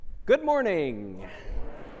Good morning.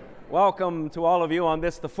 Welcome to all of you on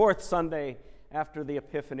this, the fourth Sunday after the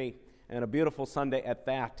Epiphany, and a beautiful Sunday at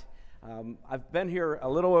that. I've been here a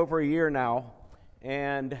little over a year now,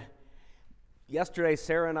 and yesterday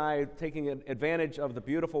Sarah and I, taking advantage of the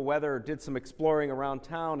beautiful weather, did some exploring around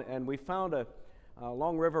town, and we found a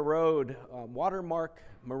Long River Road Watermark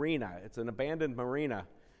Marina. It's an abandoned marina.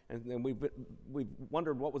 And we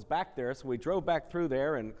wondered what was back there, so we drove back through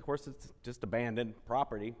there, and of course it's just abandoned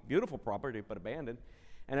property, beautiful property, but abandoned.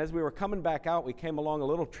 And as we were coming back out, we came along a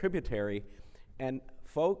little tributary, and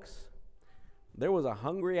folks, there was a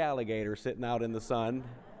hungry alligator sitting out in the sun.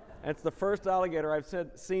 And it's the first alligator I've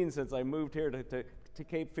seen since I moved here to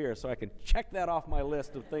Cape Fear, so I can check that off my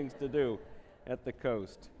list of things to do at the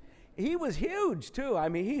coast. He was huge, too. I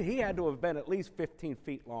mean, he had to have been at least 15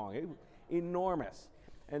 feet long. He was enormous.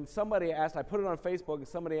 And somebody asked, I put it on Facebook, and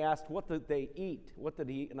somebody asked, what did they eat? What did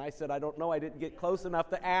he eat? And I said, I don't know. I didn't get close enough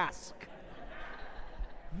to ask.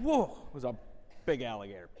 Whoa, it was a big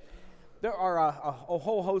alligator. There are a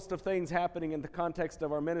whole host of things happening in the context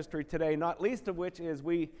of our ministry today, not least of which is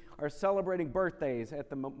we are celebrating birthdays at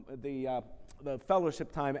the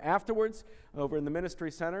fellowship time afterwards over in the ministry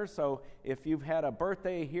center. So if you've had a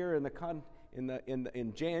birthday here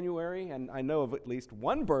in January, and I know of at least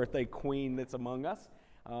one birthday queen that's among us,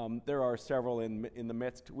 there are several in the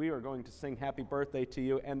midst. We are going to sing happy birthday to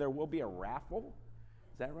you, and there will be a raffle.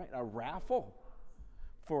 Is that right? A raffle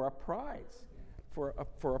for a prize. For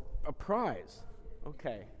a prize.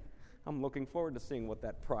 Okay. I'm looking forward to seeing what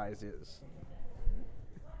that prize is.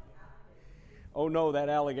 Oh no, that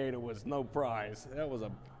alligator was no prize. That was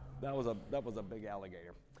a big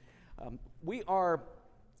alligator. We are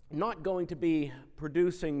not going to be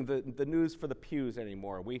producing the news for the pews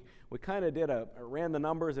anymore. We kind of ran the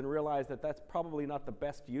numbers and realized that that's probably not the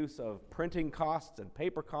best use of printing costs and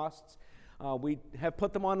paper costs. We have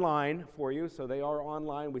put them online for you, so they are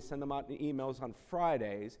online. We send them out in emails on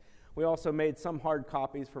Fridays. We also made some hard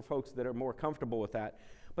copies for folks that are more comfortable with that.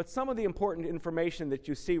 But some of the important information that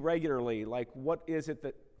you see regularly, like what is it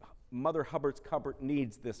that Mother Hubbard's Cupboard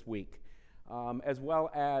needs this week, as well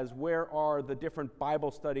as where are the different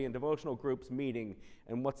Bible study and devotional groups meeting,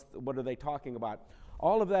 and what are they talking about.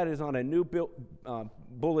 All of that is on a new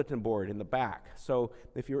bulletin board in the back. So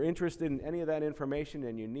if you're interested in any of that information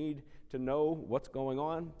and you need to know what's going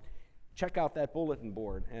on, check out that bulletin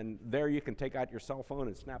board. And there you can take out your cell phone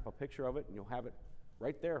and snap a picture of it, and you'll have it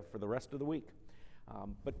right there for the rest of the week.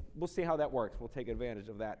 But we'll see how that works. We'll take advantage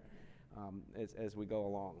of that as we go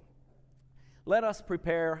along. Let us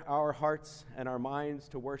prepare our hearts and our minds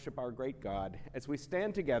to worship our great God as we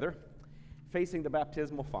stand together facing the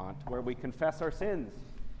baptismal font where we confess our sins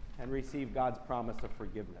and receive God's promise of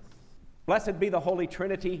forgiveness. Blessed be the Holy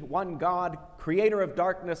Trinity, one God, creator of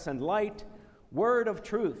darkness and light, word of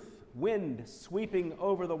truth, wind sweeping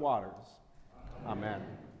over the waters. Amen.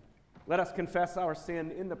 Let us confess our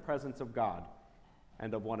sin in the presence of God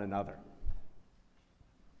and of one another.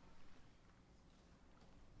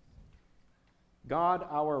 God,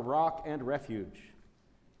 our rock and refuge,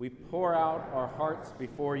 we pour out our hearts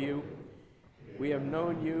before you. We have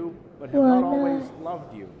known you, but have not always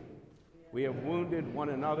loved you. We have wounded one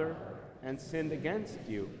another and sinned against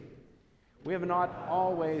you. We have not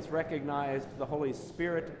always recognized the Holy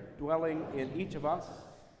Spirit dwelling in each of us.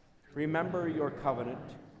 Remember your covenant.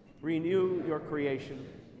 Renew your creation.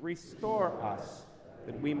 Restore us,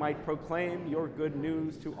 that we might proclaim your good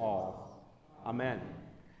news to all. Amen.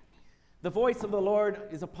 The voice of the Lord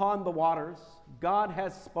is upon the waters. God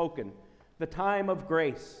has spoken. The time of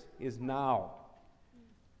grace is now.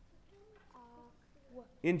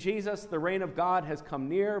 In Jesus, the reign of God has come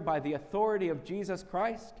near. By the authority of Jesus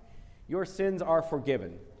Christ, your sins are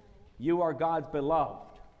forgiven. You are God's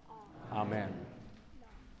beloved. Amen.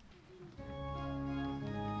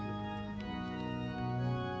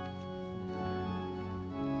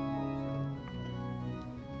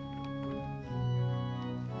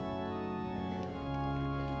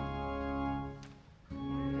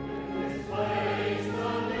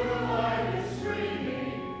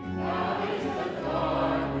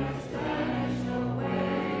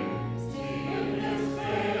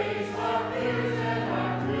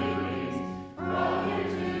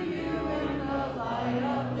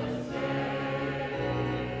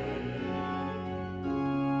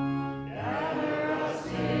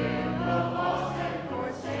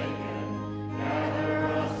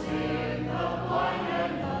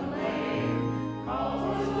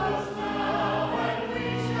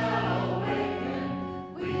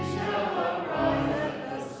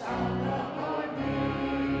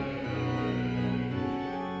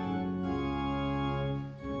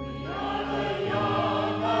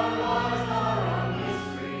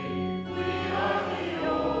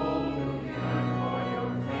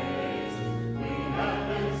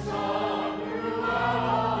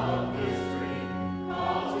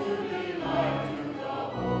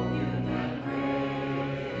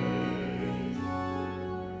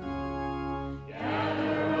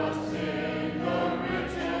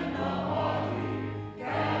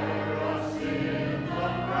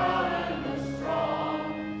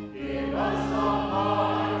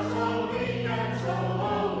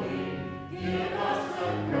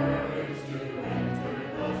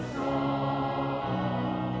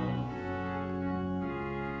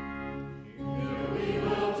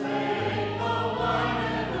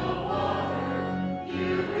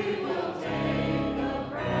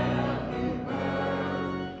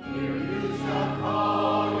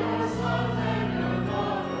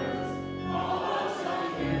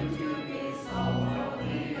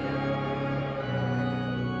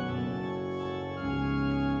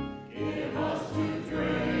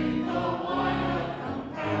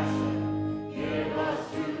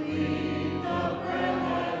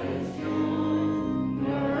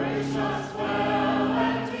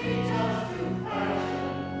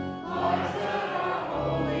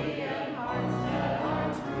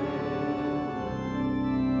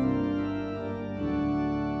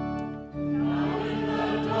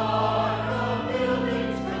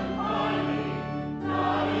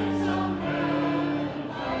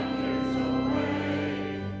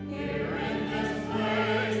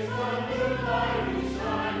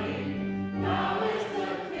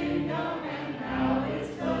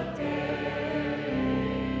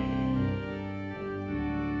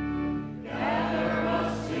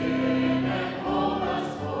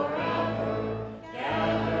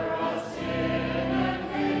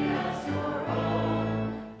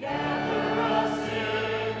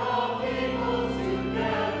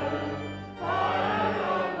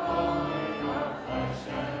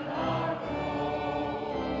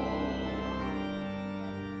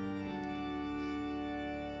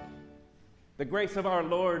 The grace of our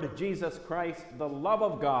Lord Jesus Christ, the love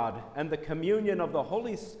of God, and the communion of the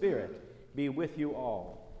Holy Spirit be with you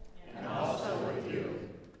all. And also with you.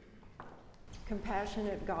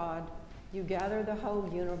 Compassionate God, you gather the whole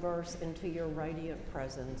universe into your radiant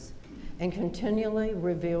presence and continually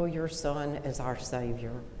reveal your Son as our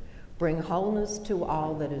Savior. Bring wholeness to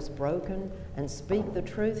all that is broken and speak the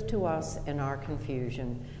truth to us in our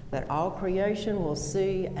confusion, that all creation will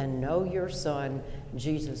see and know your Son,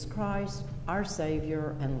 Jesus Christ, our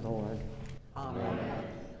Savior and Lord. Amen.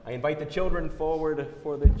 I invite the children forward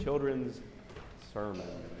for the children's sermon.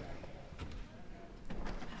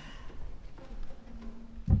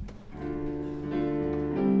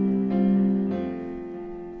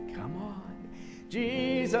 Come on.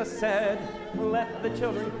 Jesus said, let the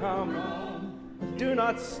children come. Do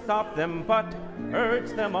not stop them, but urge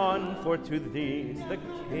them on, for to these the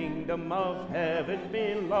kingdom of heaven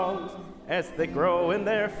belongs. As they grow in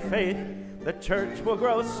their faith, the church will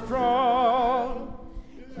grow strong.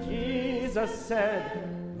 Jesus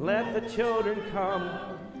said, let the children come.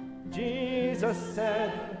 Jesus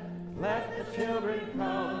said, let the children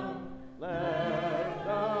come. Let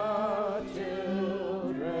the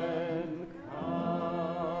children come.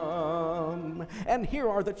 And here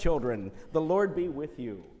are the children. The Lord be with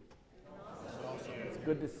you. It's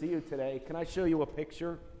good to see you today. Can I show you a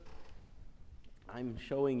picture? I'm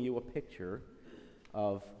showing you a picture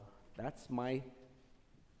of, that's my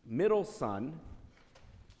middle son.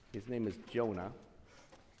 His name is Jonah.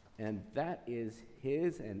 And that is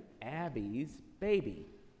his and Abby's baby,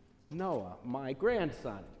 Noah, my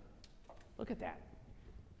grandson. Look at that.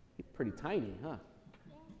 He's pretty tiny, huh?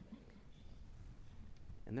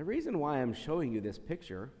 And the reason why I'm showing you this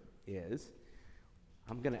picture is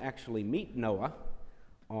I'm going to actually meet Noah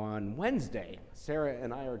on Wednesday. Sarah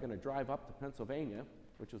and I are going to drive up to Pennsylvania,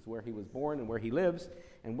 which is where he was born and where he lives,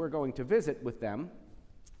 and we're going to visit with them.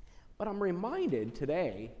 But I'm reminded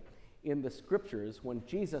today in the scriptures when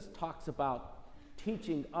Jesus talks about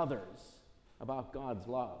teaching others about God's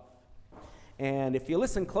love. And if you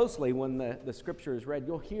listen closely when the scripture is read,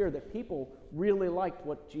 you'll hear that people really liked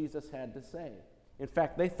what Jesus had to say. In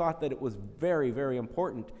fact, they thought that it was very, very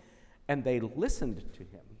important, and they listened to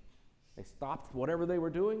him. They stopped whatever they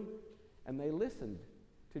were doing, and they listened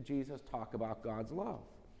to Jesus talk about God's love.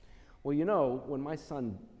 Well, you know, when my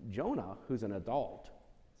son Jonah, who's an adult,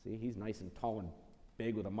 see, he's nice and tall and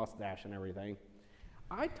big with a mustache and everything,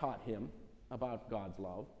 I taught him about God's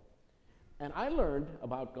love, and I learned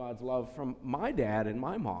about God's love from my dad and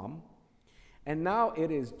my mom, and now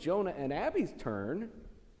it is Jonah and Abby's turn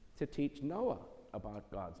to teach Noah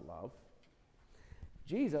about God's love.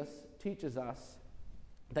 Jesus teaches us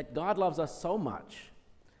that God loves us so much.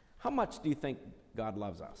 How much do you think God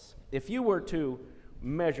loves us? If you were to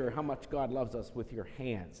measure how much God loves us with your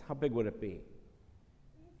hands, how big would it be?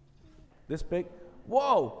 This big?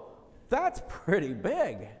 Whoa, that's pretty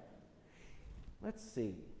big. Let's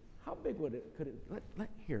see. How big could it,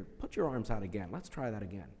 here, put your arms out again. Let's try that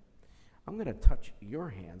again. I'm going to touch your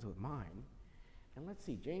hands with mine. And let's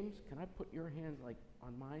see, James, can I put your hands like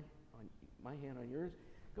on my hand on yours?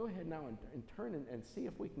 Go ahead now and turn and see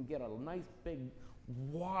if we can get a nice big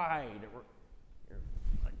wide,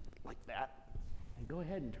 like that. And go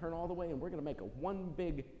ahead and turn all the way, and we're going to make one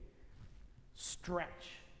big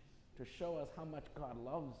stretch to show us how much God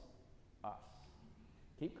loves us.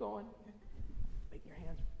 Keep going. Make your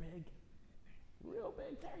hands big. Real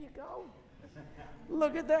big. There you go.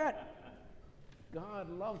 Look at that. God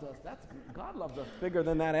loves us. God loves us bigger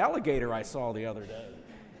than that alligator I saw the other day.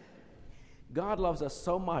 God loves us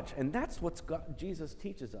so much, and that's what Jesus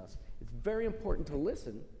teaches us. It's very important to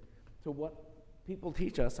listen to what people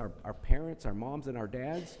teach us, our parents, our moms, and our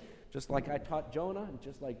dads, just like I taught Jonah, and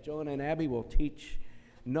just like Jonah and Abby will teach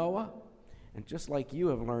Noah, and just like you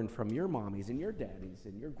have learned from your mommies and your daddies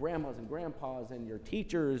and your grandmas and grandpas and your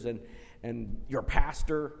teachers and your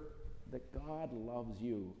pastor, that God loves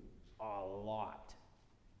you a lot.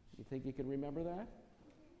 You think you can remember that?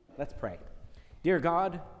 Let's pray. Dear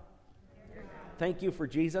God, thank you for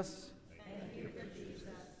Jesus,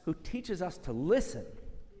 who teaches us to listen,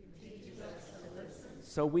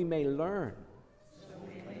 so we may learn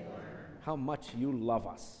how much you love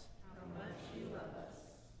us,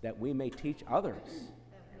 that we may teach others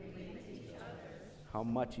how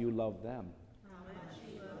much you love them.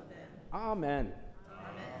 Amen.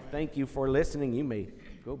 Thank you for listening. You may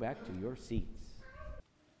go back to your seats.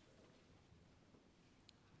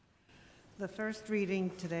 The first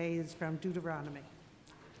reading today is from Deuteronomy.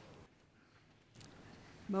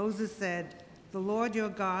 Moses said, "The Lord your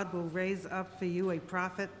God will raise up for you a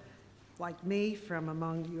prophet like me from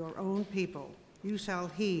among your own people. You shall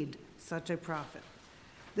heed, such a prophet.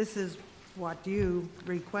 This is what you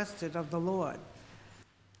requested of the Lord,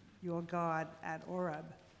 your God, at Horeb,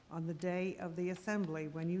 on the day of the assembly,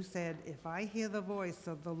 when you said, "If I hear the voice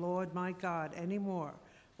of the Lord my God any more,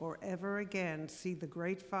 or ever again see the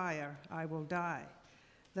great fire, I will die."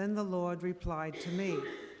 Then the Lord replied to me,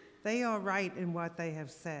 "They are right in what they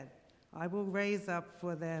have said. I will raise up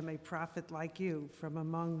for them a prophet like you from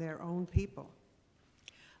among their own people.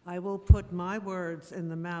 I will put my words in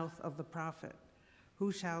the mouth of the prophet,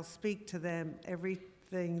 who shall speak to them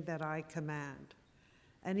everything that I command.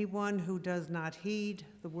 Anyone who does not heed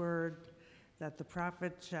the word that the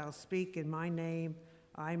prophet shall speak in my name,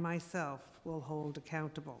 I myself will hold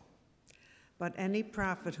accountable. But any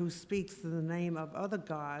prophet who speaks in the name of other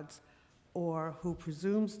gods, or who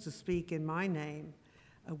presumes to speak in my name,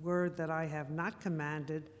 a word that I have not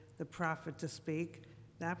commanded the prophet to speak,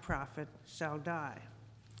 that prophet shall die."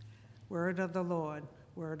 Word of the Lord,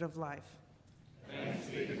 word of life. Thanks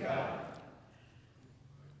be to God.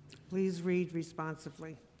 Please read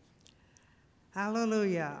responsively.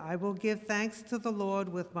 Hallelujah. I will give thanks to the Lord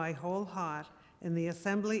with my whole heart in the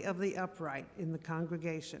assembly of the upright in the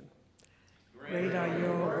congregation. Great are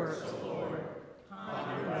your works, O Lord.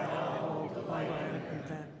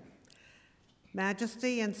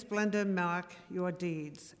 Majesty and splendor mark your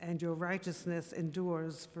deeds, and your righteousness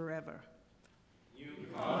endures forever. You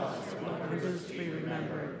cause your wonders to be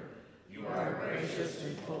remembered. You are gracious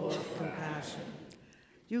and full of compassion.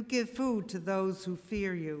 You give food to those who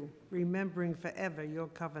fear you, remembering forever your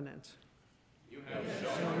covenant. You have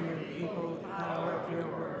shown your people the power of your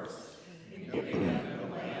works, in giving them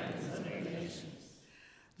the lands of the nations.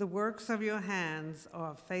 The works of your hands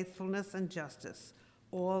are faithfulness and justice,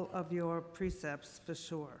 all of your precepts for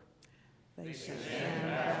sure. They shall stand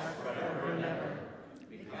fast forever and ever,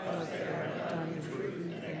 because they have done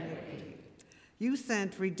truth and iniquity. You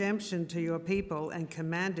sent redemption to your people and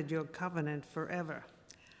commanded your covenant forever.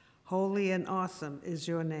 Holy and awesome is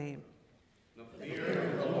your name. The fear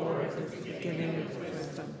of the Lord is the beginning of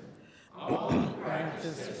wisdom. All who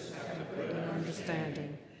practice have good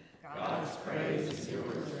understanding. God's praise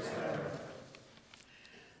endures forever.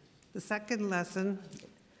 The second lesson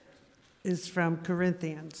is from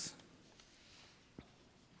Corinthians.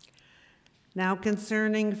 Now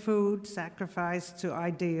concerning food sacrificed to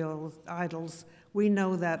idols, we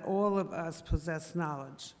know that all of us possess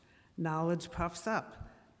knowledge. Knowledge puffs up,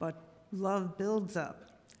 but love builds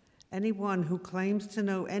up. Anyone who claims to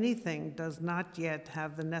know anything does not yet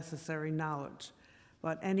have the necessary knowledge,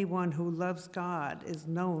 but anyone who loves God is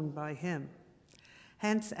known by him.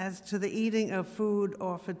 Hence, as to the eating of food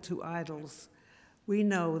offered to idols, we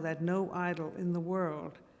know that no idol in the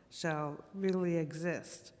world shall really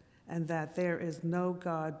exist, and that there is no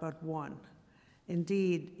God but one.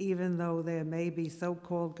 Indeed, even though there may be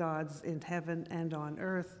so-called gods in heaven and on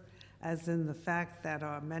earth, as in the fact that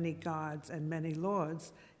are many gods and many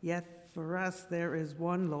lords, yet for us there is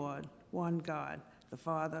one Lord, one God, the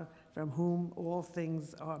Father, from whom all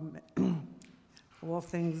things are, all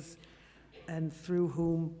things, and through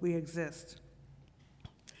whom we exist.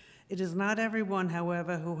 It is not everyone,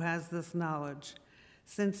 however, who has this knowledge.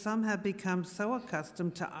 Since some have become so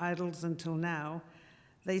accustomed to idols until now,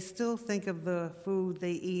 they still think of the food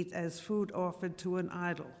they eat as food offered to an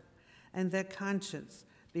idol, and their conscience,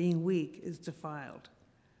 being weak, is defiled.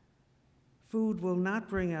 Food will not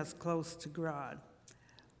bring us close to God.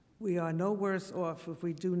 We are no worse off if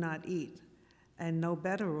we do not eat, and no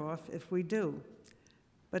better off if we do.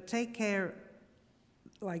 But take care,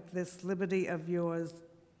 like this liberty of yours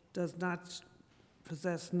does not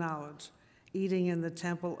possess knowledge, eating in the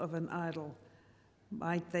temple of an idol.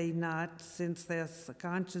 Might they not, since their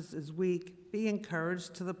conscience is weak, be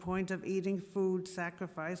encouraged to the point of eating food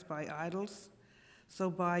sacrificed by idols? So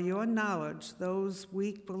by your knowledge, those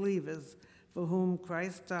weak believers for whom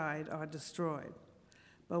Christ died are destroyed.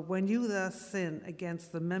 But when you thus sin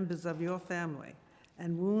against the members of your family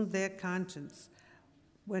and wound their conscience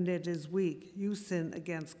when it is weak, you sin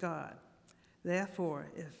against God. Therefore,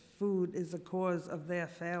 if food is a cause of their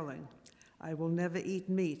failing, I will never eat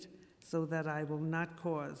meat, so that I will not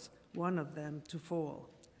cause one of them to fall.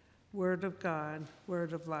 Word of God,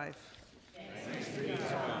 word of life. Thanks be to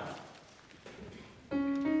God.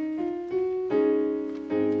 Hallelujah.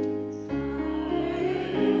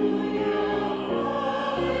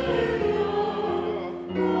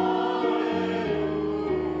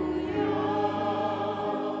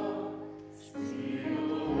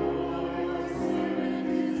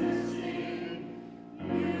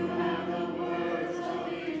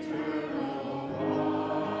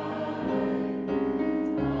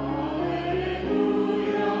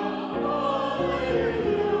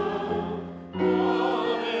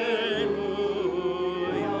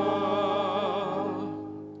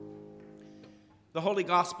 The Holy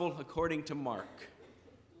Gospel according to Mark.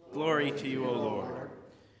 Glory to you, O Lord.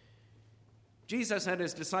 Jesus and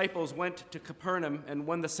his disciples went to Capernaum, and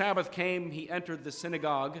when the Sabbath came, he entered the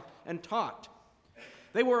synagogue and taught.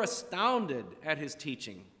 They were astounded at his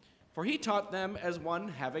teaching, for he taught them as one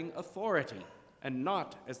having authority, and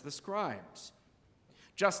not as the scribes.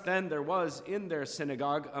 Just then there was in their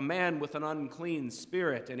synagogue a man with an unclean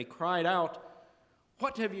spirit, and he cried out,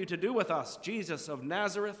 "What have you to do with us, Jesus of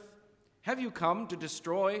Nazareth? Have you come to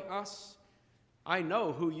destroy us? I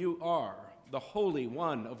know who you are, the Holy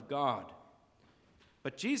One of God."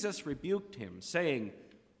 But Jesus rebuked him, saying,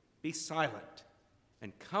 "Be silent,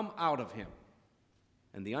 and come out of him."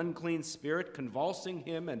 And the unclean spirit, convulsing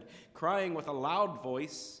him and crying with a loud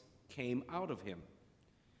voice, came out of him.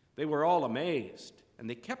 They were all amazed, and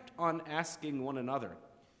they kept on asking one another,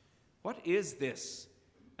 "What is this?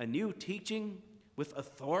 A new teaching with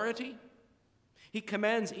authority? He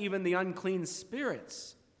commands even the unclean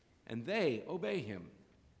spirits, and they obey him."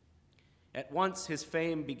 At once his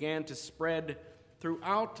fame began to spread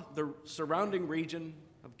throughout the surrounding region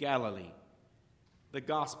of Galilee. The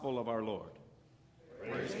gospel of our Lord.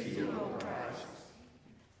 Praise to you, O Christ.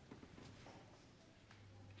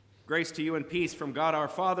 Grace to you and peace from God our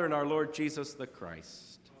Father and our Lord Jesus the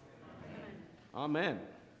Christ. Amen. Amen.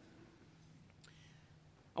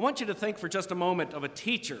 I want you to think for just a moment of a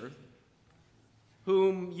teacher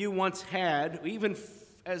whom you once had, even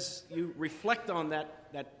as you reflect on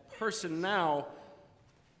that person now,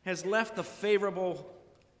 has left a favorable,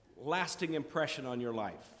 lasting impression on your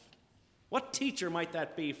life. What teacher might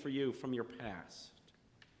that be for you from your past?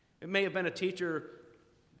 It may have been a teacher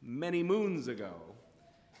many moons ago.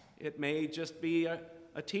 It may just be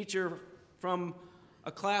a teacher from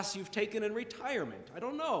a class you've taken in retirement. I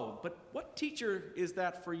don't know. But what teacher is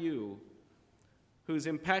that for you who's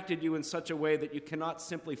impacted you in such a way that you cannot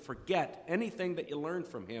simply forget anything that you learned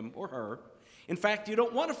from him or her? In fact, you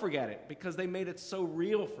don't want to forget it because they made it so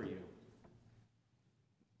real for you.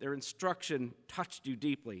 Their instruction touched you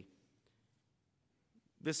deeply.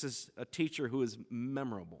 This is a teacher who is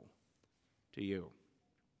memorable to you.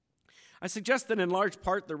 I suggest that in large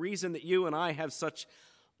part the reason that you and I have such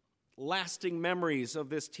lasting memories of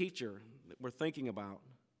this teacher that we're thinking about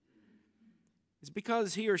is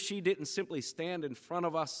because he or she didn't simply stand in front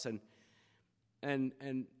of us and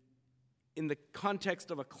in the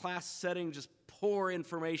context of a class setting just pour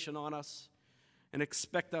information on us and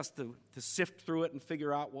expect us to sift through it and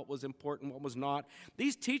figure out what was important, what was not.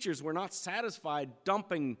 These teachers were not satisfied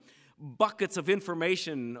dumping buckets of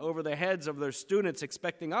information over the heads of their students,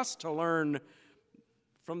 expecting us to learn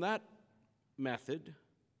from that method.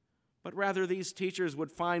 But rather, these teachers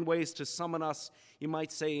would find ways to summon us, you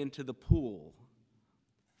might say, into the pool.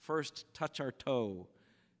 First, touch our toe,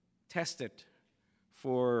 test it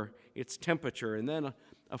for its temperature, and then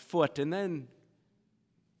a foot, and then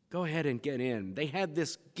go ahead and get in. They had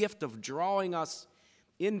this gift of drawing us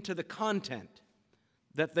into the content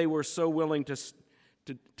that they were so willing to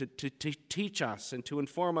teach us and to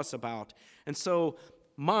inform us about. And so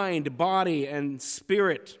mind, body, and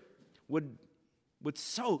spirit would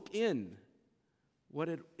soak in what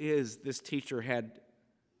it is this teacher had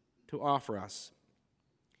to offer us.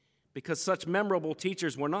 Because such memorable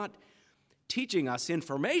teachers were not teaching us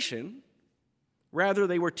information. Rather,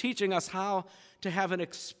 they were teaching us how to have an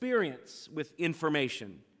experience with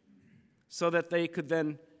information so that we could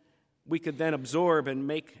then absorb and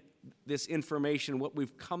make this information, what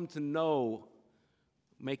we've come to know,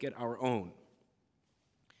 make it our own.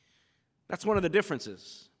 That's one of the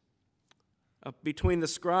differences between the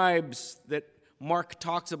scribes that Mark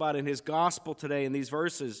talks about in his gospel today in these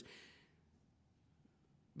verses.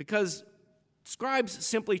 Because scribes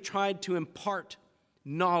simply tried to impart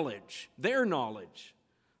knowledge, their knowledge,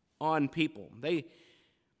 on people. They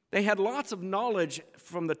had lots of knowledge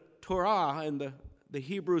from the Torah and the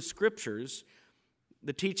Hebrew scriptures,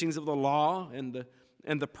 the teachings of the law and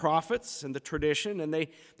the prophets and the tradition, and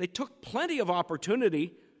they took plenty of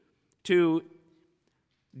opportunity to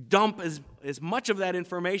dump as much of that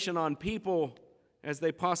information on people as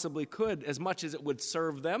they possibly could, as much as it would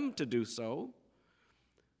serve them to do so.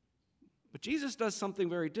 But Jesus does something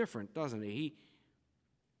very different, doesn't he? He,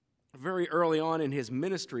 very early on in his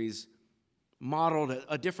ministries, modeled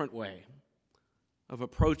a different way of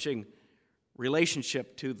approaching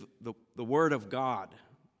relationship to the Word of God.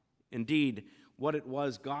 Indeed, what it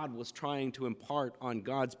was God was trying to impart on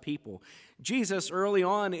God's people. Jesus, early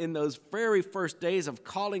on in those very first days of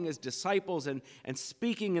calling his disciples and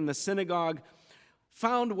speaking in the synagogue,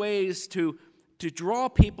 found ways to draw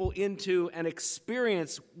people into an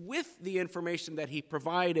experience with the information that he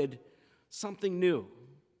provided, something new.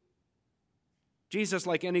 Jesus,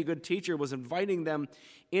 like any good teacher, was inviting them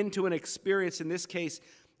into an experience, in this case,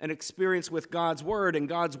 an experience with God's word and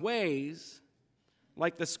God's ways,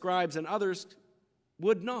 like the scribes and others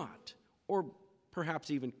would not, or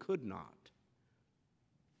perhaps even could not.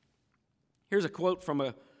 Here's a quote from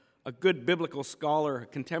a good biblical scholar, a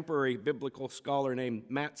contemporary biblical scholar named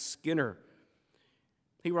Matt Skinner.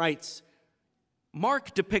 He writes,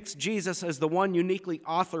 "Mark depicts Jesus as the one uniquely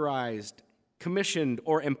authorized, commissioned,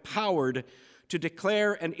 or empowered to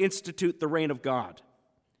declare and institute the reign of God.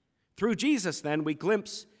 Through Jesus, then, we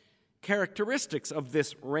glimpse characteristics of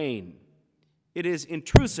this reign. It is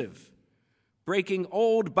intrusive, breaking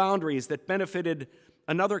old boundaries that benefited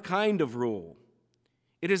another kind of rule.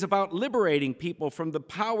 It is about liberating people from the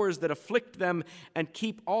powers that afflict them and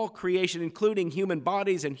keep all creation, including human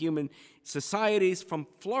bodies and human societies, from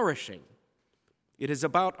flourishing. It is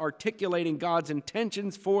about articulating God's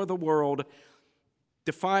intentions for the world,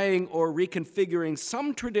 defying or reconfiguring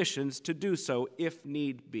some traditions to do so if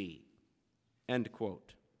need be." End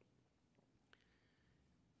quote.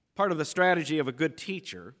 Part of the strategy of a good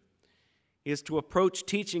teacher is to approach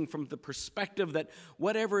teaching from the perspective that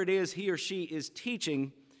whatever it is he or she is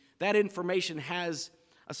teaching, that information has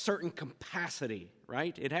a certain capacity,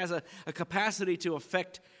 right? It has a capacity to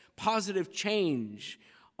affect positive change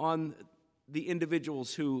on the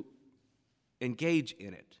individuals who engage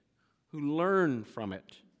in it, who learn from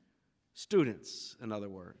it. Students, in other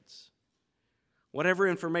words. Whatever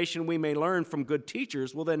information we may learn from good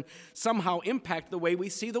teachers will then somehow impact the way we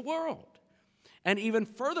see the world, and even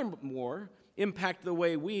furthermore, impact the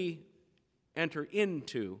way we enter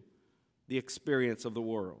into the experience of the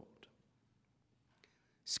world.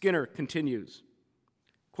 Skinner continues,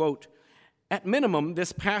 quote, "At minimum,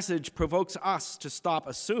 this passage provokes us to stop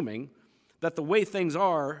assuming that the way things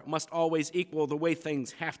are must always equal the way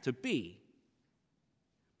things have to be.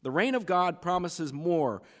 The reign of God promises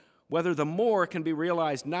more, whether the more can be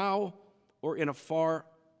realized now or in a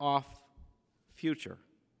far-off future."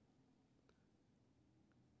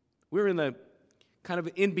 We're in the kind of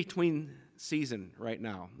in-between season right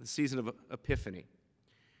now, the season of Epiphany.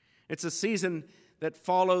 It's a season that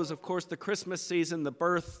follows, of course, the Christmas season, the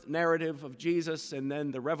birth narrative of Jesus, and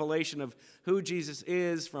then the revelation of who Jesus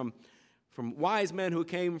is from wise men who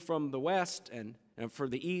came from the west and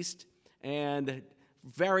from the east, and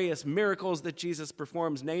various miracles that Jesus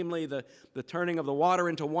performs, namely the turning of the water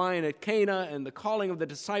into wine at Cana and the calling of the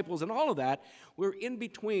disciples and all of that. We're in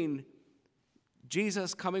between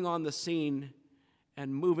Jesus coming on the scene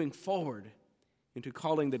and moving forward into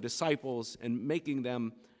calling the disciples and making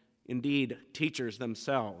them indeed teachers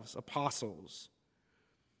themselves, apostles.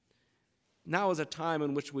 Now is a time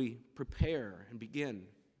in which we prepare and begin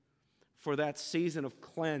for that season of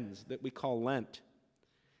cleanse that we call Lent.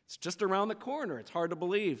 It's just around the corner. It's hard to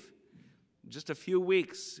believe. In just a few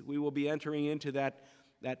weeks, we will be entering into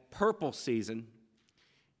that purple season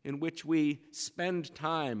in which we spend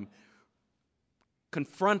time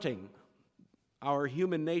confronting our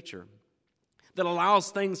human nature that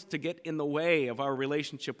allows things to get in the way of our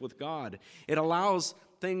relationship with God. It allows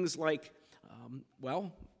things like,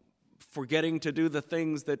 forgetting to do the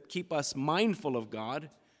things that keep us mindful of God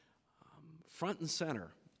front and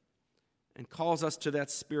center, and calls us to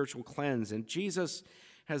that spiritual cleanse. And Jesus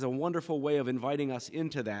has a wonderful way of inviting us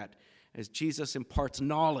into that as Jesus imparts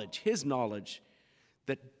knowledge, his knowledge,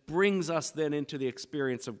 that brings us then into the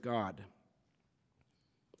experience of God.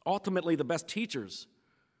 Ultimately, the best teachers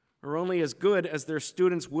are only as good as their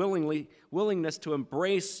students' willingness to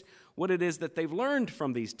embrace what it is that they've learned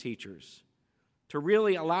from these teachers, to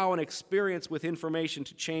really allow an experience with information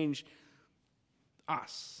to change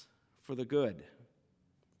us for the good.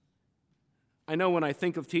 I know when I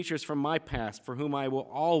think of teachers from my past for whom I will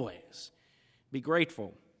always be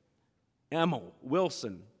grateful, Emmel,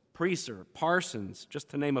 Wilson, Preacer, Parsons, just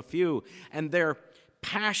to name a few, and their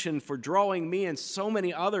passion for drawing me and so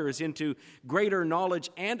many others into greater knowledge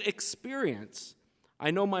and experience, I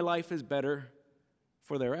know my life is better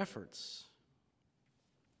for their efforts.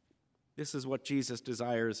 This is what Jesus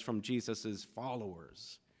desires from Jesus'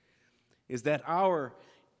 followers, is that our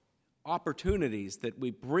opportunities that we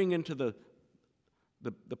bring into the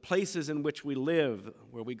places in which we live,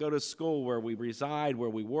 where we go to school, where we reside, where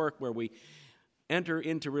we work, where we enter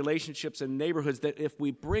into relationships and neighborhoods, that if we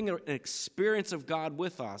bring an experience of God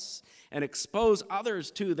with us and expose others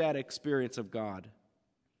to that experience of God,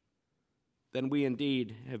 then we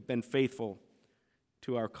indeed have been faithful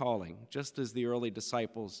to our calling, just as the early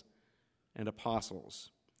disciples and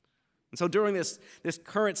apostles. And so during this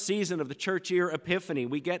current season of the church year Epiphany,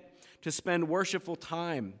 we get to spend worshipful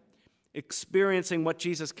time experiencing what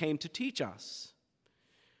Jesus came to teach us.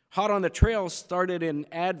 Hot on the Trail started in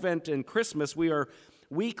Advent and Christmas. We are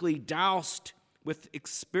weekly doused with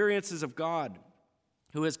experiences of God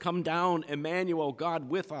who has come down, Emmanuel, God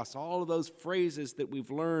with us, all of those phrases that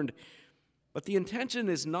we've learned. But the intention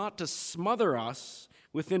is not to smother us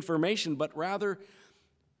with information, but rather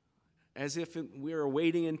as if we're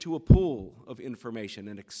wading into a pool of information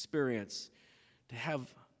and experience, to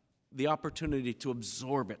have the opportunity to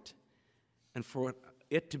absorb it and for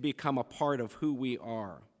it to become a part of who we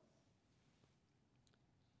are.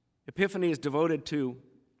 Epiphany is devoted to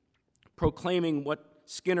proclaiming what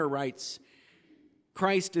Skinner writes: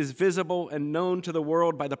 Christ is visible and known to the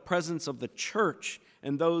world by the presence of the church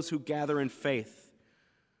and those who gather in faith.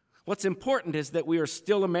 What's important is that we are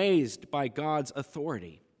still amazed by God's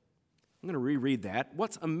authority. I'm going to reread that.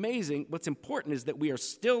 What's important is that we are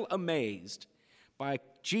still amazed by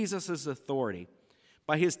Jesus' authority,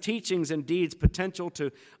 by his teachings and deeds' potential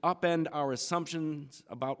to upend our assumptions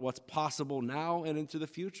about what's possible now and into the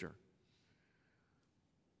future.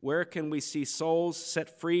 Where can we see souls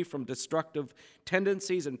set free from destructive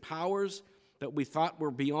tendencies and powers that we thought were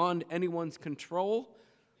beyond anyone's control?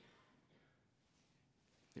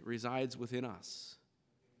 It resides within us.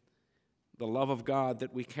 The love of God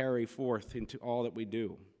that we carry forth into all that we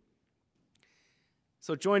do.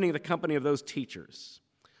 So joining the company of those teachers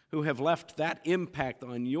who have left that impact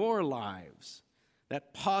on your lives,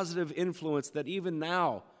 that positive influence that even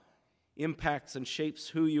now impacts and shapes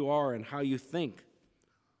who you are and how you think,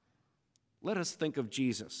 let us think of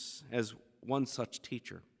Jesus as one such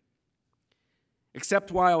teacher.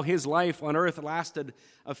 Except while his life on earth lasted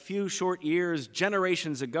a few short years,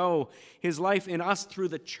 generations ago, his life in us through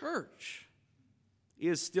the church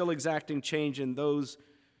is still exacting change in those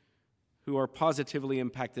who are positively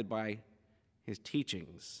impacted by his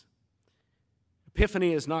teachings.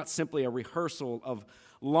 Epiphany is not simply a rehearsal of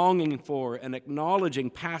longing for and acknowledging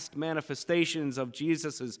past manifestations of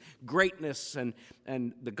Jesus' greatness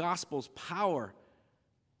and the gospel's power.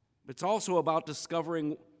 It's also about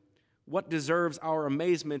discovering what deserves our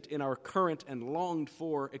amazement in our current and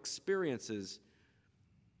longed-for experiences.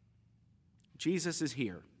 Jesus is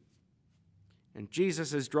here, and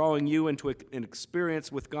Jesus is drawing you into an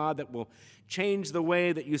experience with God that will change the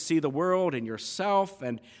way that you see the world and yourself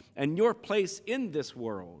and your place in this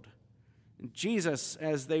world. And Jesus,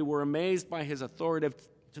 as they were amazed by his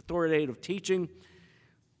authoritative teaching,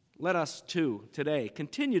 let us too today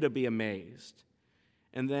continue to be amazed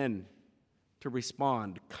and then to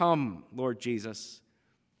respond, "Come, Lord Jesus,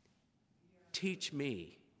 teach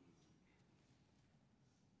me."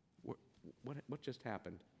 What just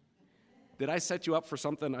happened? Did I set you up for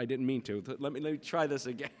something I didn't mean to? Let me try this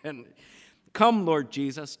again. Come, Lord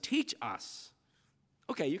Jesus, teach us.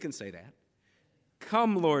 Okay, you can say that.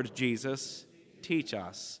 Come, Lord Jesus, teach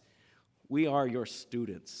us. We are your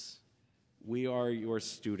students. We are your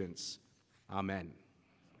students. Amen.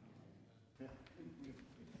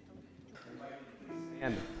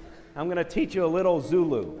 And I'm going to teach you a little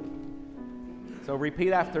Zulu. So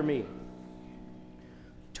repeat after me.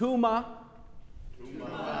 Tuma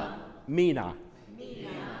Mina.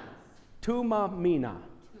 Tuma Mina.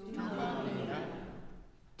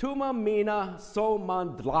 Tuma Mina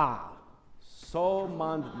Somandla.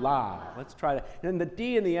 Somandla. Let's try that. And the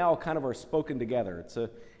D and the L kind of are spoken together.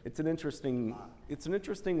 It's an interesting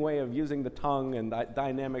way of using the tongue and the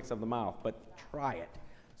dynamics of the mouth, but try it.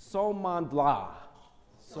 Somandla.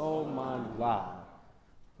 Somandla.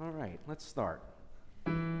 All right, let's start.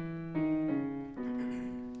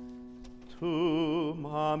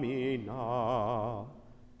 Tumamina,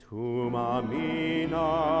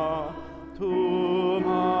 tumamina,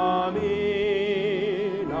 tumamina,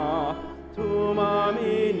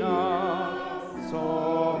 tumamina,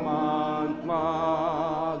 somandla.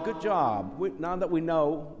 Good job. Now that we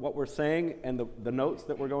know what we're saying and the notes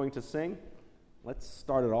that we're going to sing, let's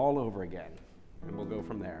start it all over again, and we'll go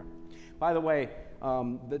from there. By the way,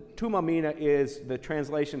 the Tumamina is the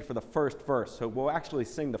translation for the first verse. So we'll actually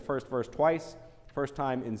sing the first verse twice. First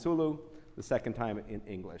time in Zulu, the second time in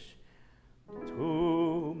English.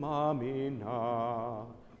 Tumamina,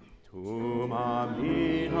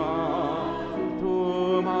 Tumamina,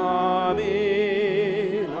 Tumamina,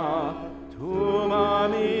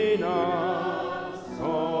 Tumamina,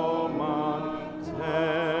 Soman,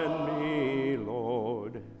 send me,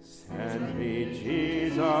 Lord, send me,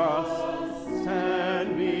 Jesus. Send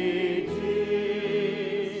me,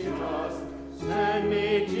 Jesus. Send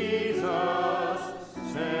me, Jesus.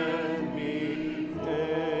 Send me,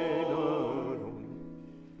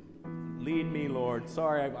 lead me, Lord.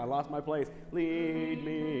 Sorry, I lost my place. Lead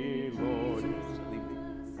me, Lord.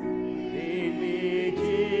 Lead me,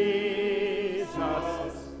 Jesus.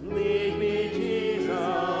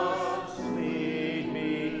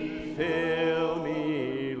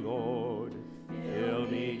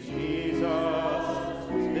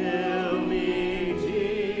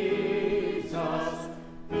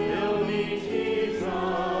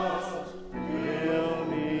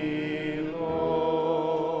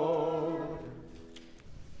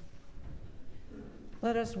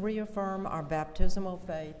 us reaffirm our baptismal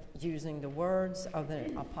faith using the words of the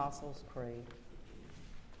Apostles' Creed.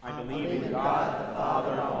 I believe in God the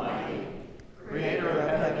Father Almighty, creator of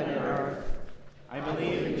heaven and earth. I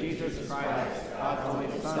believe in Jesus Christ, God's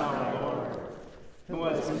only Son, our Lord, who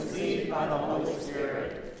was conceived by the Holy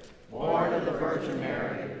Spirit, born of the Virgin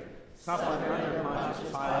Mary, suffered under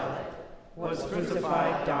Pontius Pilate, was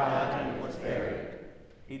crucified, died, and was buried.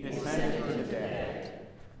 He descended to the dead.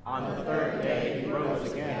 On the third day he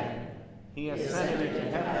rose again. He ascended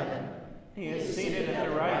into heaven. He is seated at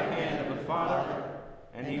the right hand of the Father,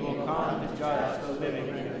 and he will come to judge the living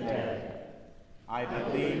and the dead. I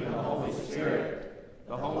believe in the Holy Spirit,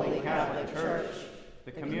 the Holy Catholic Church,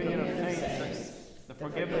 the communion of saints, the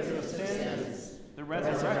forgiveness of sins, the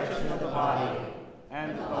resurrection of the body,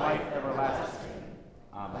 and the life everlasting.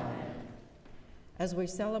 Amen. As we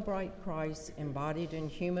celebrate Christ embodied in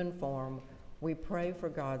human form, we pray for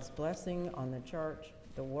God's blessing on the church,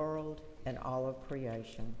 the world, and all of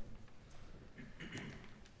creation.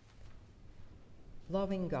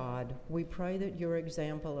 Loving God, we pray that your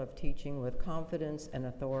example of teaching with confidence and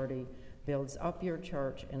authority builds up your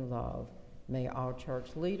church in love. May all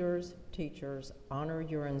church leaders, teachers honor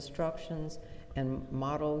your instructions and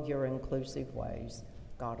model your inclusive ways.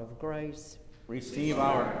 God of grace, receive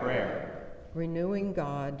our prayer. Renewing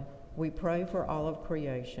God, we pray for all of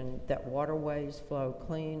creation that waterways flow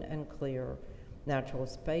clean and clear, natural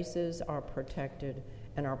spaces are protected,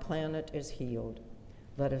 and our planet is healed.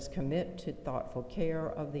 Let us commit to thoughtful care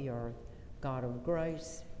of the earth. God of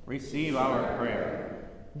grace, receive our prayer.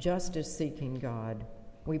 Justice-seeking God,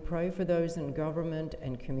 we pray for those in government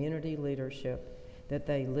and community leadership that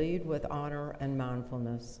they lead with honor and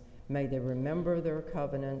mindfulness. May they remember their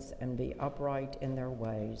covenants and be upright in their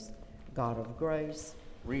ways. God of grace,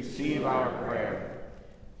 receive our prayer.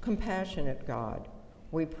 Compassionate God,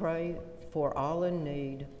 we pray for all in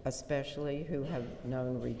need, especially who have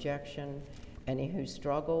known rejection, any who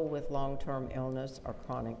struggle with long-term illness or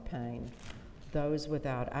chronic pain, those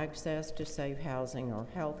without access to safe housing or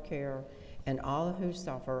health care, and all who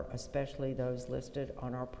suffer, especially those listed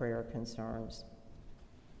on our prayer concerns.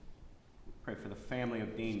 Pray for the family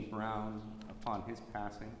of Dean Brown upon his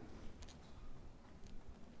passing.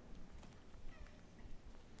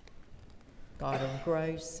 God of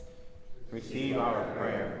grace, receive our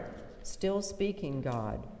prayer. Still speaking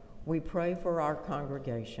God, we pray for our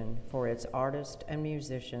congregation, for its artists and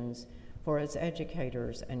musicians, for its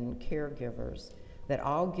educators and caregivers, that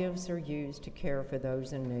all gifts are used to care for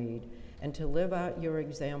those in need and to live out your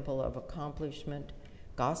example of accomplishment,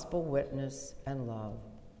 gospel witness, and love.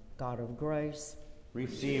 God of grace,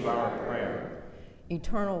 receive our prayer.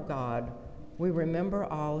 Eternal God, we remember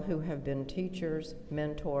all who have been teachers,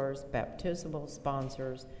 mentors, baptismal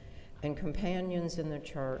sponsors, and companions in the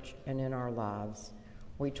church and in our lives.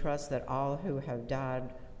 We trust that all who have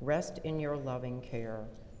died rest in your loving care.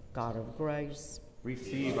 God of grace,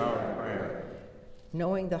 receive our prayer.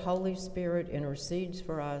 Knowing the Holy Spirit intercedes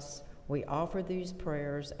for us, we offer these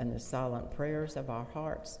prayers and the silent prayers of our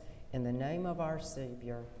hearts in the name of our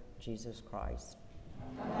Savior, Jesus Christ.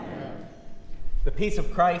 Amen. The peace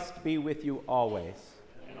of Christ be with you always.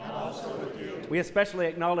 And also with you. We especially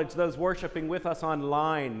acknowledge those worshiping with us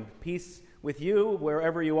online. Peace with you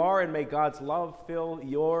wherever you are, and may God's love fill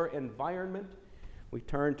your environment. We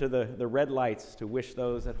turn to the red lights to wish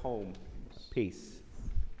those at home peace.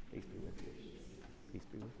 Peace be with you. Peace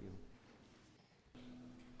be with you.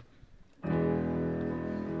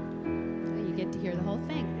 You get to hear the whole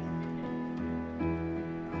thing.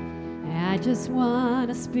 I just want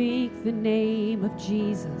to speak the name of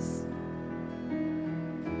Jesus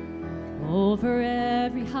over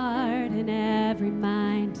every heart and every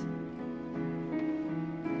mind,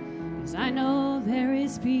 'cause I know there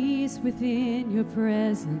is peace within your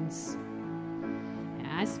presence.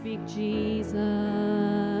 I speak Jesus.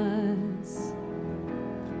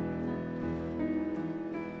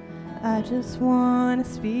 I just want to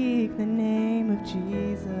speak the name of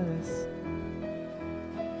Jesus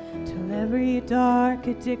till every dark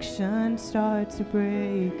addiction starts to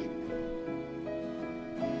break,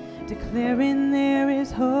 declaring there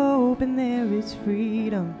is hope and there is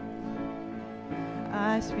freedom.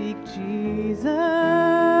 I speak Jesus,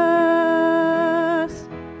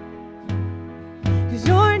 'cause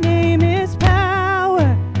your name is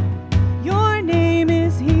power, your name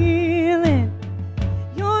is healing,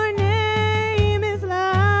 your name is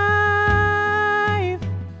life.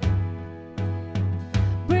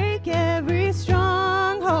 Break every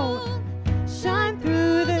stronghold, shine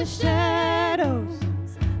through the shadows,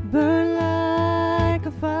 burn like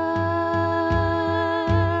a fire.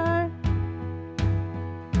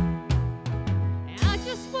 I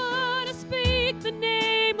just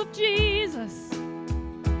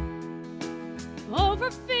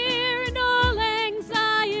over fear and all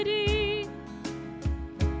anxiety.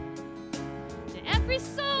 To every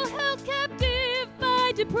soul held captive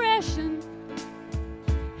by depression,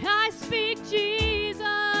 I speak Jesus.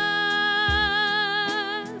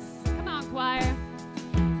 Come on, choir.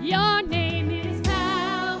 Your name is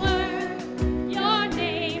power. Your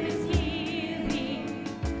name is healing.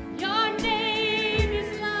 Your name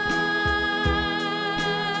is life.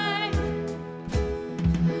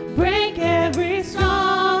 Break every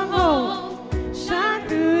stronghold, shine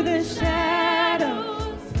through the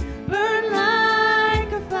shadows, burn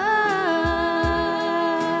like a fire.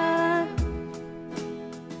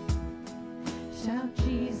 Shout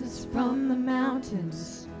Jesus from the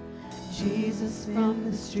mountains, Jesus from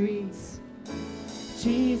the streets,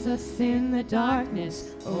 Jesus in the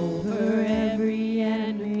darkness over every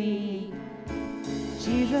enemy.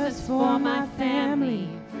 Jesus for my family,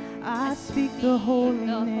 I speak the holy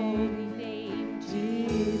name,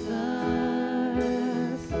 Jesus.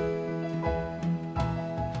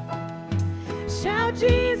 Shout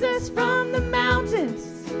Jesus from the mountains,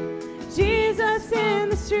 Jesus in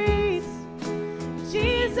the streets,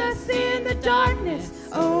 Jesus in the darkness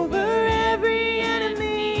over every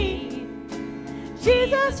enemy.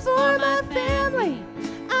 Jesus for my family,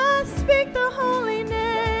 I speak the holy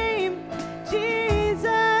name,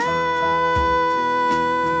 Jesus.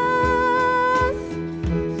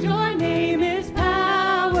 Your name is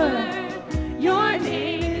power, your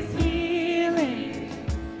name is healing,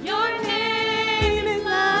 your name is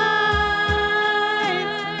life.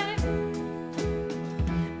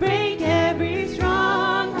 Break every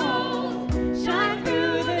stronghold, shine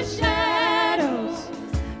through the shadows,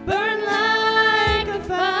 burn like a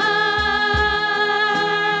fire.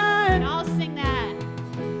 And I'll sing that.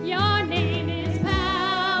 Your name is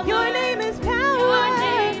power. Your name is power. Your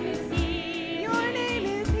name is healing. Your name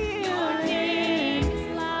is healing. Your name is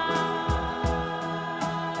life.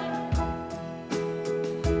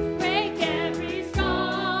 Break every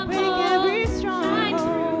stronghold. Break every Shine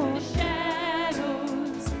through the stronghold,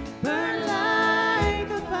 shadows. burn like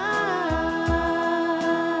a fire.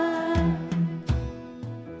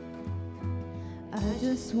 I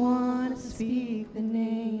just want to speak the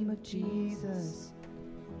name of Jesus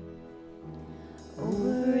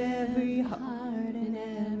over every heart and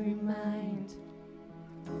every mind.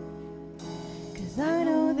 'Cause I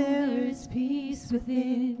know there is peace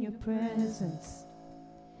within your presence.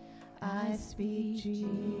 I speak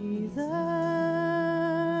Jesus.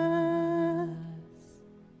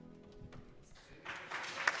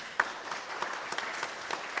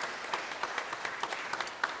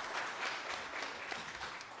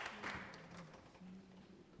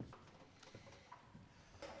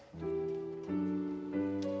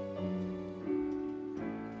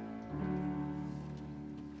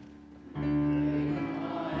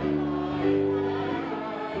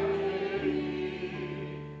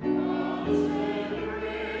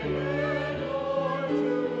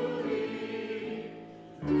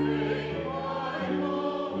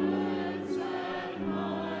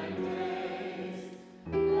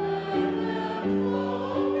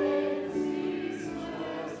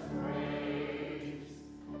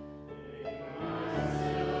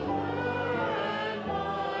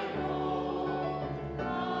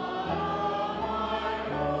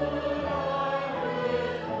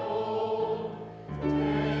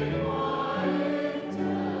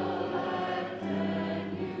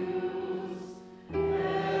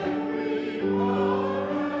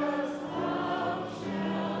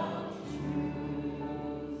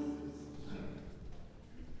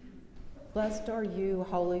 Blessed are you,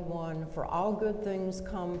 Holy One, for all good things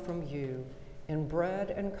come from you. In bread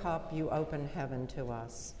and cup you open heaven to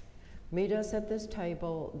us. Meet us at this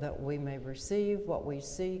table that we may receive what we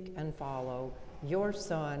seek and follow, your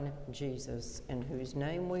Son, Jesus, in whose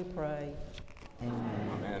name we pray. Amen.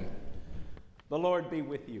 Amen. The Lord be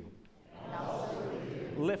with you. And also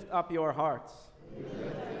with you. Lift up your hearts.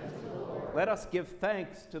 Let us give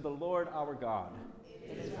thanks to the Lord our God.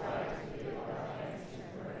 It is right to give our thanks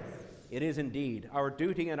and praise. It is indeed our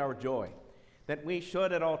duty and our joy that we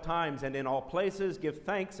should at all times and in all places give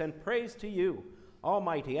thanks and praise to you,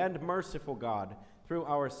 Almighty and merciful God, through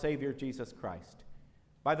our Savior Jesus Christ.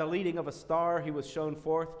 By the leading of a star he was shown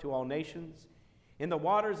forth to all nations. In the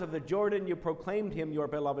waters of the Jordan you proclaimed him your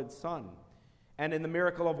beloved Son. And in the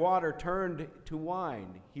miracle of water turned to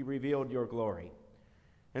wine he revealed your glory.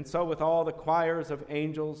 And so with all the choirs of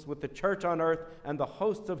angels, with the church on earth and the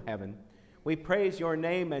hosts of heaven, we praise your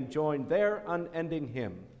name and join their unending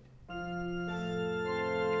hymn.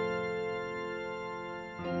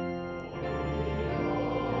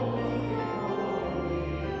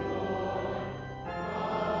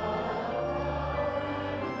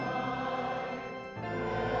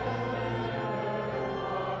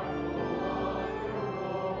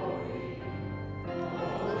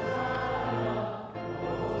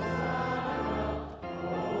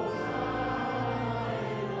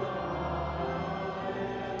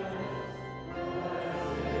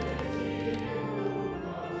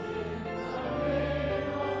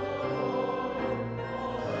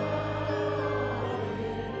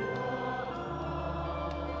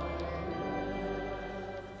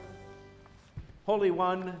 Holy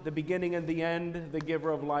One, the beginning and the end, the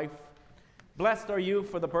giver of life. Blessed are you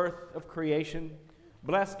for the birth of creation.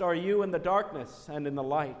 Blessed are you in the darkness and in the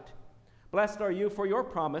light. Blessed are you for your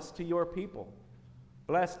promise to your people.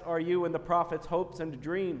 Blessed are you in the prophet's hopes and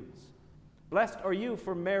dreams. Blessed are you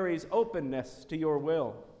for Mary's openness to your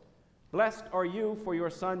will. Blessed are you for your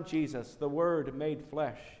Son Jesus, the Word made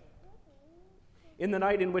flesh. In the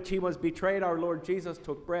night in which he was betrayed, our Lord Jesus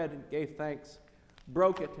took bread and gave thanks,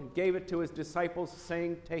 broke it and gave it to his disciples,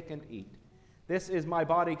 saying, "Take and eat. This is my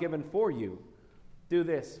body given for you. Do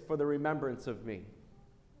this for the remembrance of me."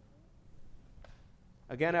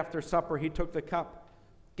 Again, after supper, he took the cup,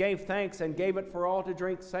 gave thanks, and gave it for all to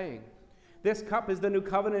drink, saying, "This cup is the new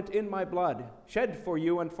covenant in my blood, shed for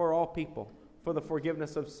you and for all people, for the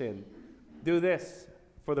forgiveness of sin. Do this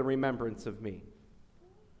for the remembrance of me."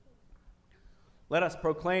 Let us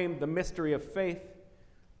proclaim the mystery of faith.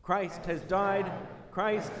 Christ has died,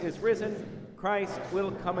 Christ is risen, Christ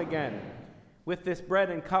will come again. With this bread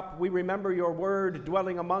and cup, we remember your word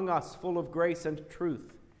dwelling among us, full of grace and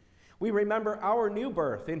truth. We remember our new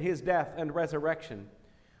birth in his death and resurrection.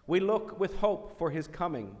 We look with hope for his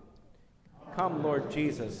coming. Come, Lord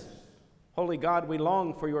Jesus. Holy God, we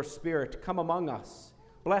long for your Spirit. Come among us.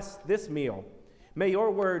 Bless this meal. May your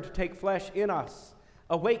word take flesh in us.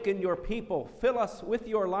 Awaken your people. Fill us with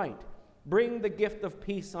your light. Bring the gift of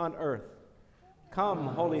peace on earth. Come,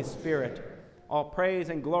 Holy Spirit. All praise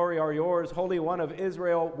and glory are yours, Holy One of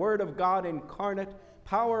Israel, Word of God incarnate,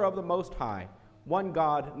 power of the Most High, one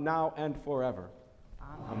God, now and forever.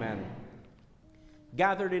 Amen.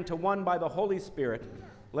 Gathered into one by the Holy Spirit,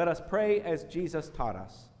 let us pray as Jesus taught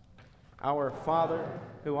us. Our Father,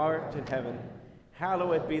 who art in heaven,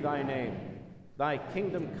 hallowed be thy name. Thy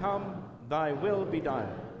kingdom come, thy will be done,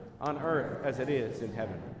 on earth as it is in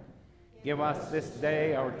heaven. Give us this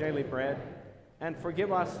day our daily bread, and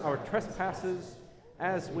forgive us our trespasses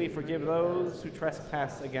as we forgive those who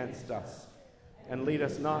trespass against us. And lead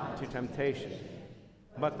us not to temptation,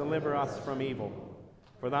 but deliver us from evil.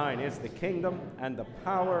 For thine is the kingdom, and the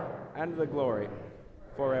power, and the glory,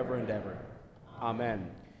 forever and ever.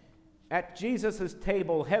 Amen. At Jesus'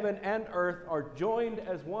 table, heaven and earth are joined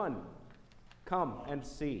as one. Come and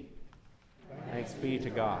see. Thanks be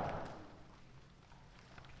to God.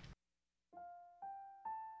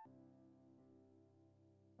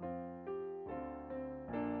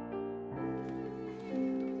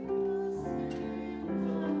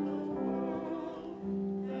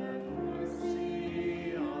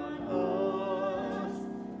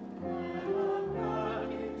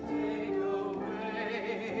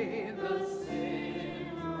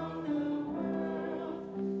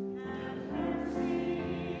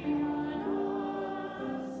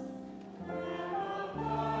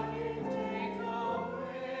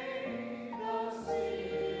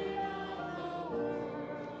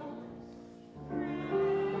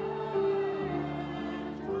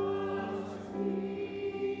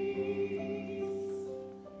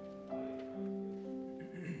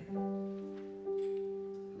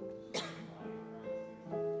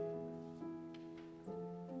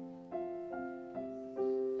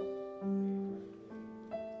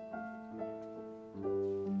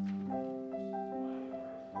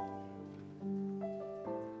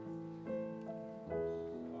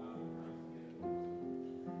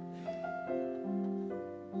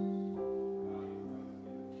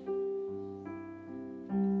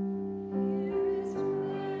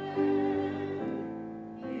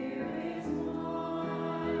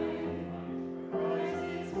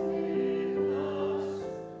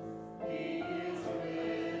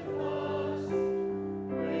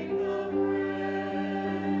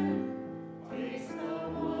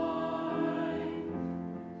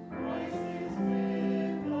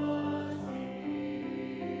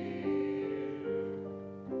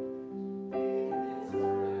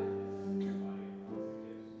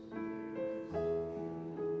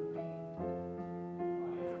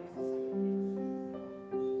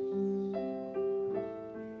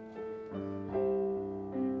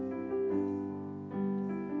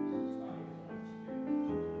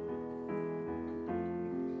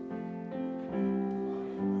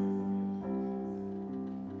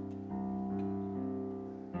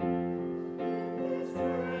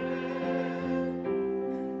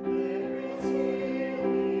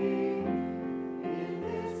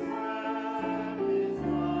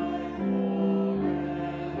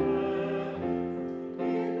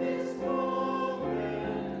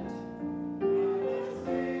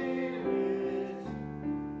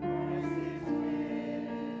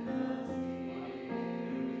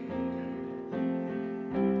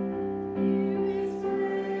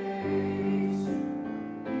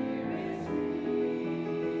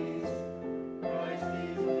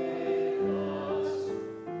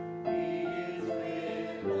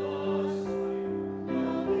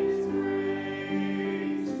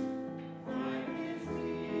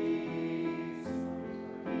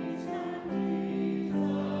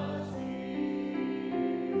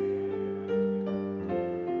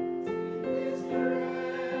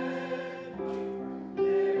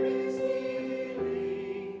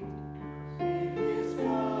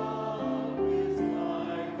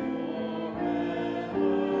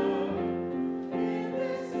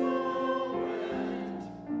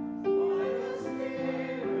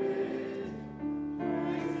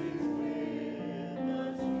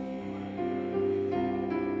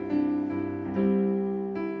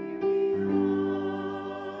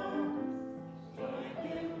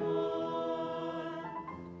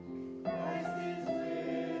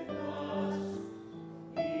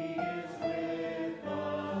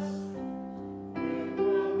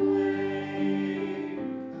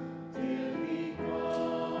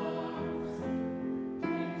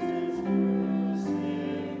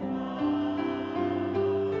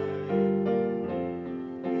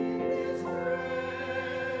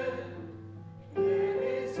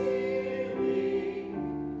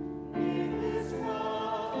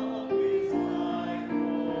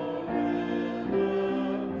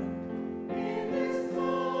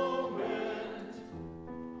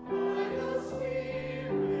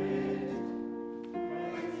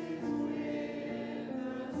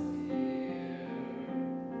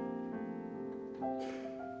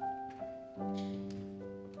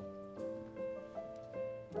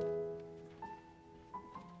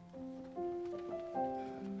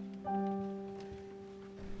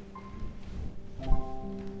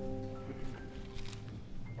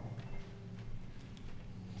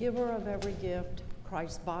 Giver of every gift,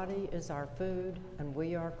 Christ's body is our food, and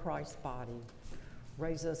we are Christ's body.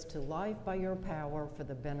 Raise us to life by your power for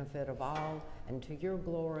the benefit of all, and to your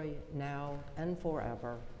glory now and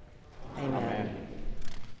forever. Amen.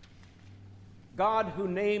 God who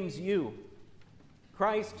names you,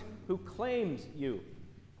 Christ who claims you,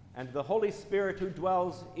 and the Holy Spirit who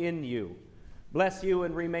dwells in you, bless you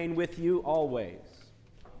and remain with you always.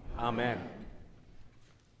 Amen.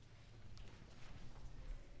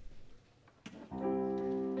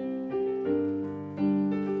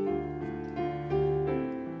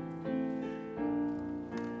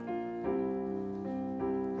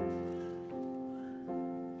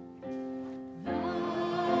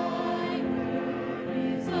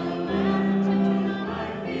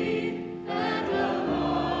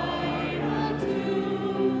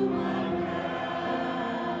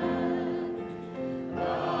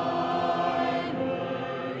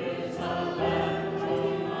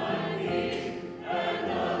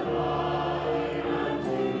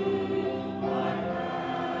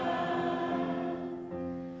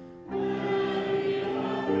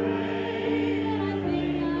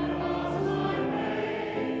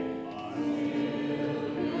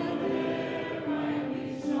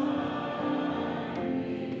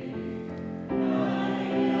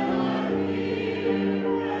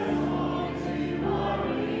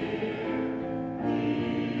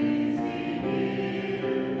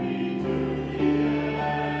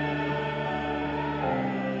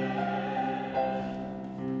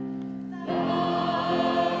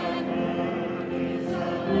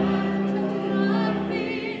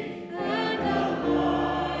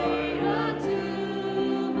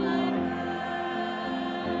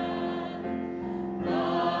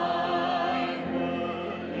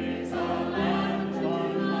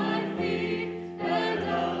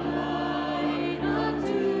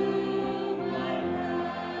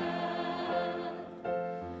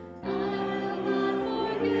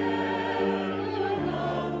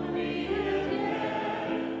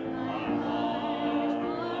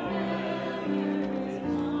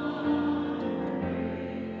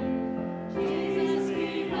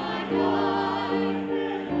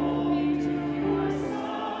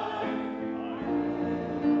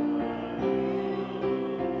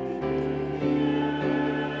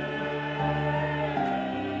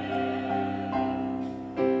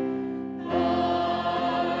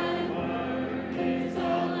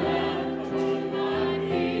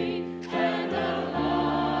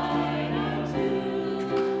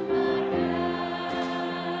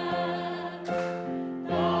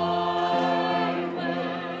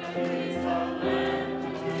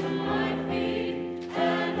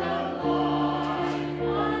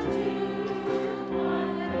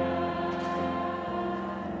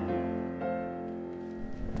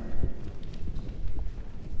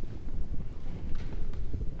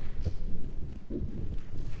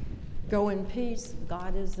 Go in peace.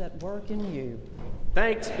 God is at work in you.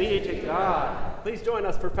 Thanks be to God. Please join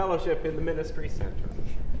us for fellowship in the Ministry Center.